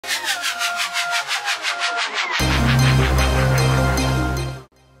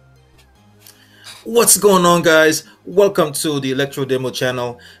What's going on, guys? Welcome to the Electro Demo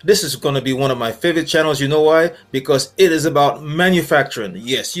channel. This is going to be one of my favorite channels. You know why? Because it is about manufacturing.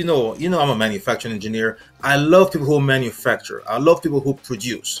 Yes, I'm a manufacturing engineer. I love people who manufacture. I love people who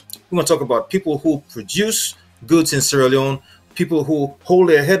produce. We're going to talk about people who produce goods in Sierra Leone, people who hold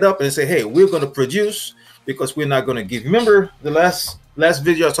their head up and say, "Hey, we're going to produce because we're not going to give." Remember the last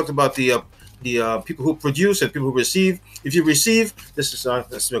video I talked about the people who produce and people who receive. If you receive, this is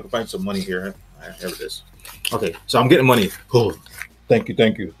let's find some money here. Here it is. Okay, so I'm getting money. Oh, thank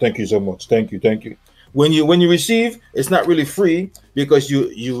you so much. Thank you. When you receive, it's not really free because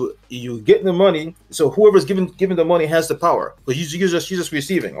you get the money. So whoever's giving the money has the power. Because you're just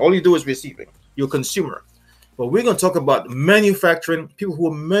receiving. All you do is receiving. You're a consumer. But we're going to talk about manufacturing. People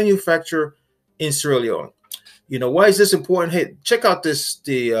who manufacture in Sierra Leone. Why is this important? Hey, check out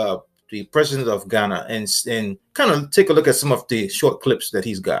the president of Ghana and kind of take a look at some of the short clips that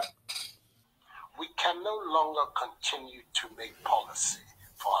he's got. We can no longer continue to make policy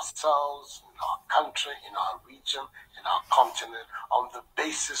for ourselves, in our country, in our region, in our continent, on the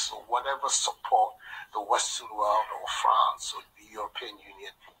basis of whatever support the Western world or France or the European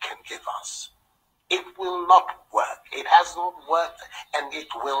Union can give us. It will not work. It has not worked, and it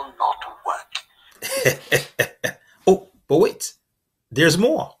will not work. Oh, but wait, there's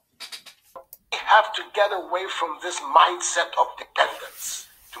more. We have to get away from this mindset of dependence,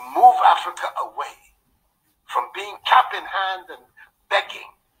 to move Africa away from being cap in hand and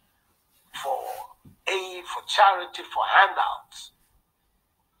begging for aid, for charity, for handouts.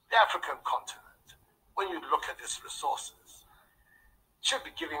 The African continent, when you look at its resources, should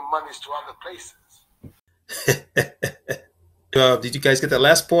be giving monies to other places. Did you guys get that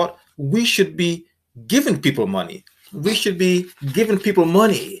last part? We should be giving people money. We should be giving people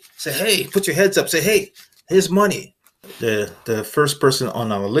money. Say, hey, put your heads up. Say, hey, here's money. The first person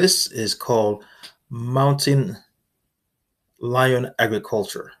on our list is called Mountain Lion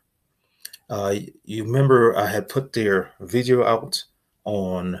Agriculture. You remember I had put their video out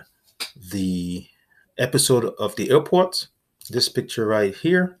on the episode of the airport. This picture right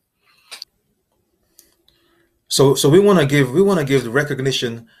here. So we want to give the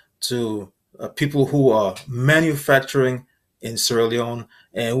recognition to people who are manufacturing in Sierra Leone,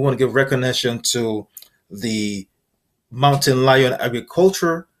 and we want to give recognition to the Mountain Lion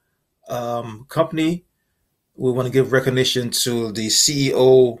Agriculture company. We want to give recognition to the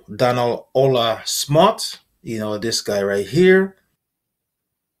CEO, Donald Ola Smart. This guy right here.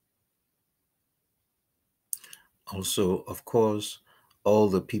 Also, of course, all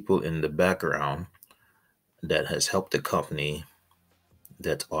the people in the background that has helped the company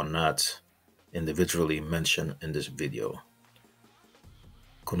that are not individually mentioned in this video.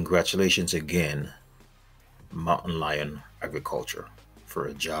 Congratulations again, Mountain Lion Agriculture, for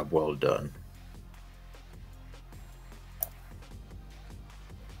a job well done.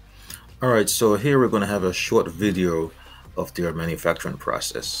 All right, so here we're going to have a short video of their manufacturing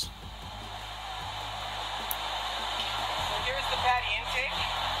process. So here's the patty intake.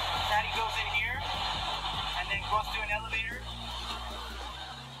 Patty goes in here and then goes through an elevator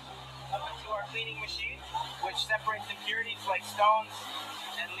up into our cleaning machine, which separates impurities like stones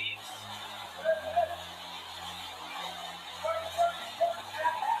and leaves.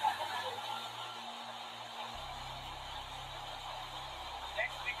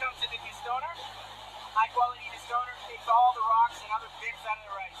 Next we come to the destoner. High quality destoner takes all the rocks and other bits out of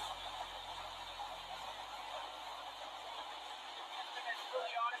the rice. It's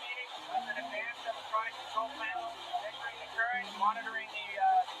fully automated with an advanced electronic control panel, measuring the current, monitoring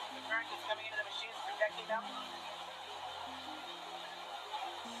the current that's coming into the machines, protecting them.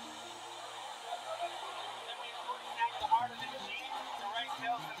 Then we of course snap the heart of the machine, the rice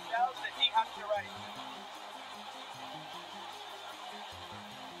mills themselves that dehusk the rice.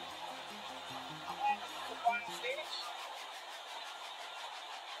 And this is the final stage.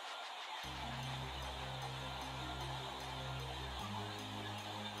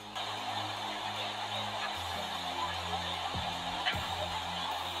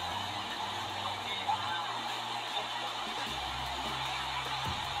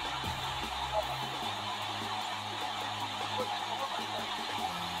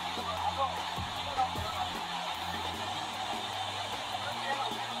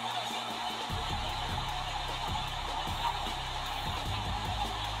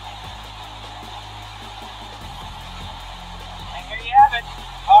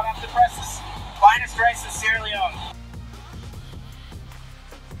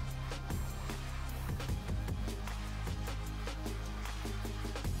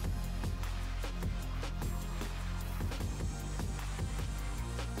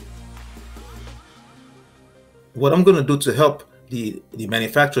 what I'm going to do to help the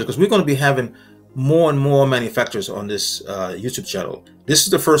manufacturers, because we're going to be having more and more manufacturers on this YouTube channel. This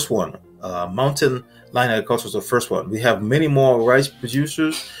is the first one. Mountain Line Agriculture is the first one. We have many more rice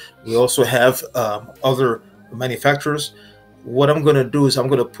producers. We also have other manufacturers. What I'm going to do is I'm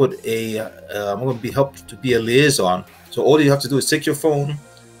going to put I'm going to be helped to be a liaison. So all you have to do is take your phone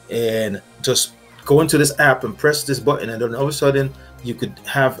and just go into this app and press this button, and then all of a sudden you could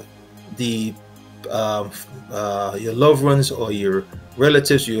have the your loved ones or your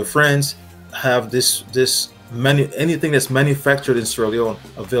relatives, your friends, have anything that's manufactured in Sierra Leone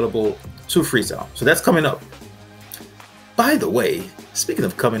available to Freetown. So that's coming up. By the way, speaking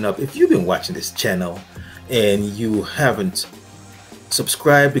of coming up, if you've been watching this channel and you haven't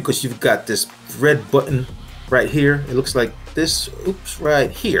subscribed, because you've got this red button right here, it looks like this. Oops,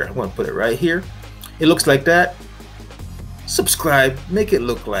 right here. I want to put it right here. It looks like that. Subscribe, make it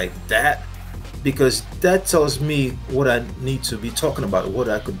look like that, because that tells me what I need to be talking about, what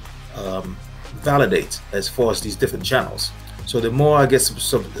I could validate as far as these different channels. So the more I get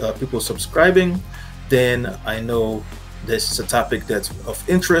people subscribing, then I know this is a topic that's of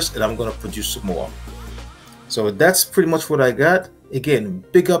interest, and I'm going to produce some more. So that's pretty much what I got. Again,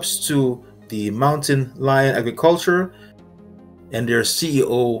 big ups to the Mountain Lion Agriculture and their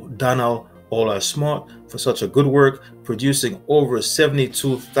CEO Donald Ola Smart for such a good work, producing over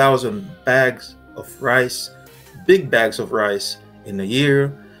 72,000 bags of rice, big bags of rice in a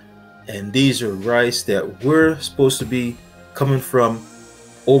year. And these are rice that were supposed to be coming from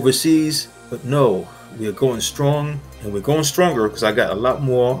overseas, but no, we are going strong, and we're going stronger because I got a lot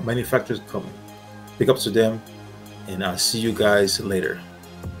more manufacturers coming. Big ups to them, and I'll see you guys later.